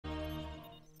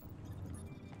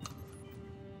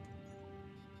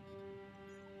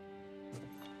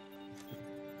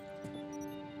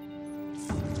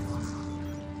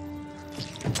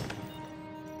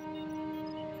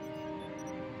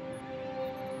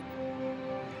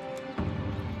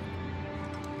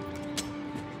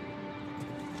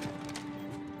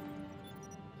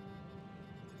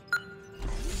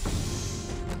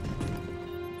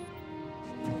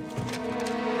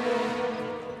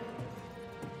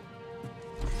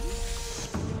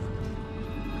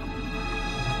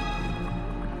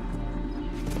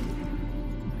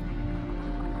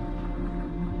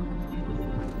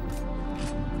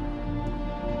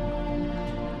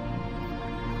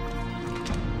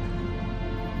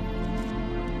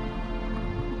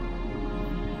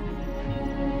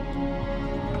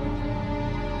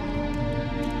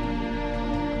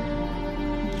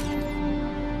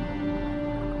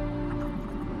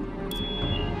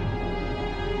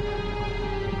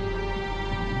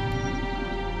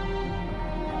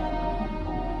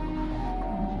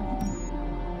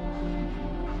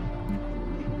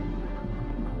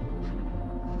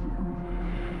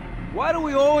Why do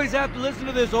we always have to listen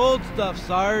to this old stuff,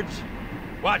 Sarge?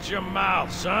 Watch your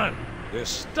mouth, son. This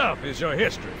stuff is your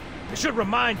history. It should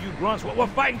remind you grunts what we're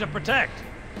fighting to protect.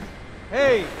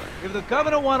 Hey, if the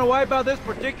Covenant want to wipe out this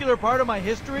particular part of my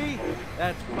history,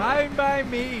 that's fine by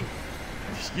me.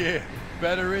 Yeah,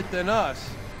 better it than us.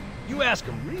 You ask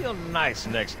them real nice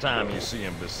next time you see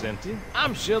them, Vicente.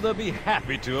 I'm sure they'll be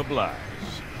happy to oblige.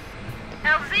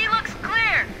 LZ looks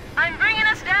clear. I'm bringing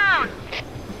us down.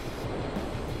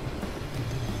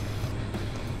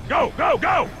 Go, go,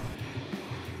 go!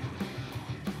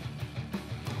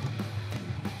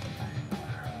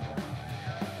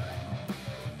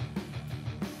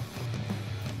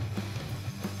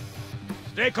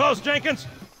 Stay close, Jenkins.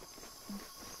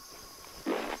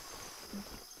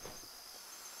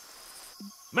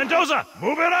 Mendoza,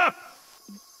 move it up!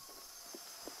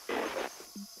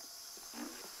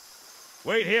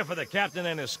 Wait here for the captain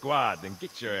and his squad, then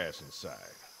get your ass inside.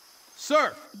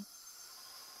 Sir!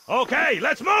 Okay,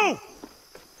 let's move!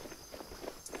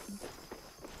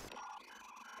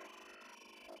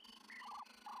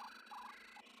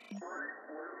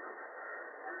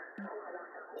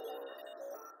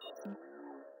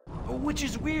 Which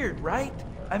is weird, right?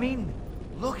 I mean,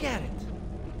 look at it.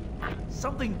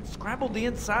 Something scrambled the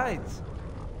insides.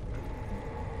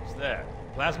 What's that?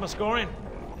 Plasma scoring?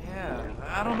 Yeah,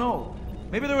 I don't know.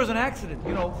 Maybe there was an accident,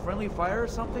 you know, friendly fire or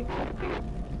something?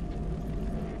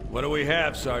 What do we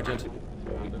have, Sergeant?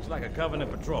 Looks like a Covenant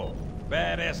patrol.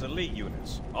 Badass elite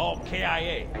units. All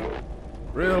KIA.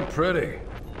 Real pretty.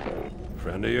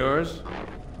 Friend of yours?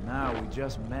 Nah, we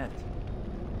just met.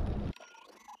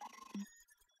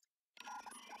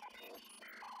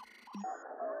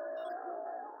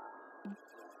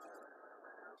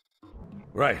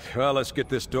 Right, well, let's get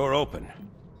this door open.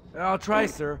 I'll try,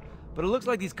 sir. But it looks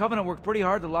like these Covenant worked pretty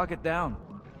hard to lock it down.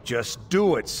 Just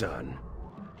do it, son.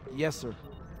 Yes, sir.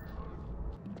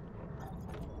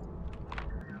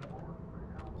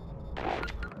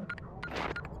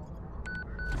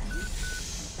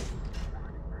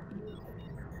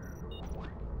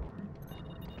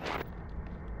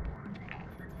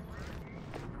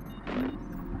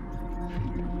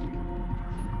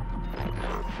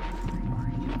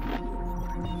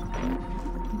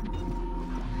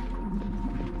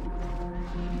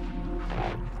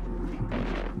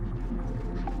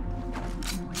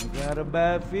 Got a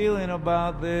bad feeling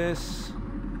about this.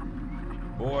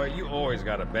 Boy, you always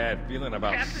got a bad feeling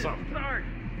about Captain, something. Sarge,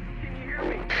 can you hear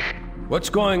me? What's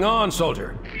going on,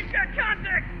 soldier? We've got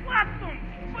contact, lots of them,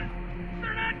 but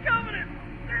they're not Covenant.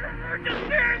 They're just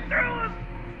tearing through us.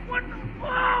 What the?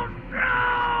 Oh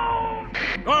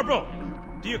no! Corporal,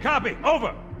 do you copy?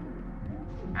 Over.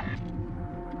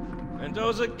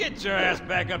 Mendoza, get your ass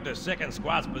back up to second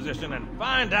squad's position and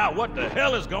find out what the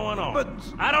hell is going on. But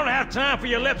I don't have time for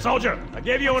your lip, soldier. I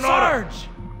gave you an order. Sarge!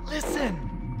 Listen!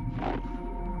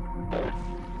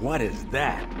 What is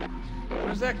that?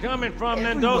 Where's that coming from,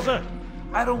 Everywhere. Mendoza?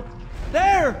 I don't...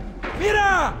 There!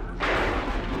 Mira!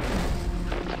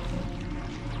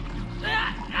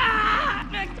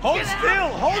 Hold still!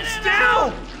 Hold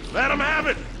still! Let him have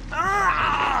it!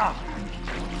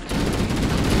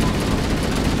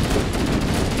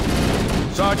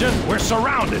 Sergeant, we're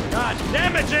surrounded! God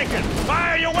damn it, Jenkins!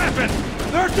 Fire your weapon!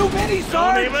 There are too many,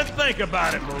 Sarge! Don't even think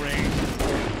about it, Marine.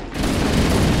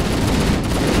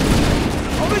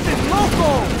 Oh, this is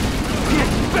local! Get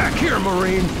back here,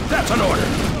 Marine! That's an order!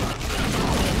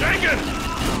 Jenkins!